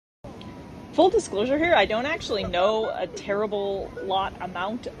Full disclosure here, I don't actually know a terrible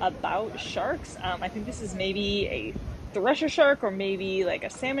amount about sharks. I think this is maybe a thresher shark or maybe like a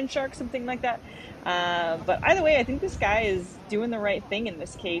salmon shark, something like that. But either way, I think this guy is doing the right thing in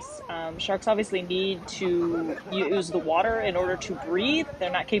this case. Sharks obviously need to use the water in order to breathe.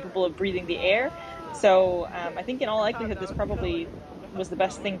 They're not capable of breathing the air. So I think in all likelihood, this probably was the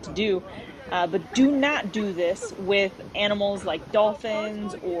best thing to do. But do not do this with animals like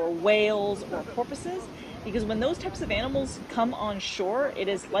dolphins or whales or porpoises, because when those types of animals come on shore, it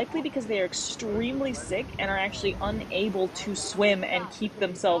is likely because they are extremely sick and are actually unable to swim and keep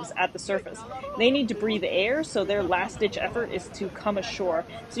themselves at the surface. They need to breathe air, so their last ditch effort is to come ashore.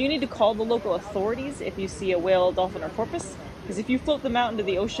 So you need to call the local authorities if you see a whale, dolphin, or porpoise, because if you float them out into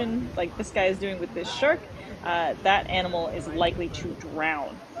the ocean like this guy is doing with this shark, that animal is likely to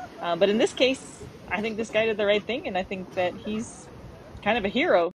drown. But in this case, I think this guy did the right thing, and I think that he's kind of a hero.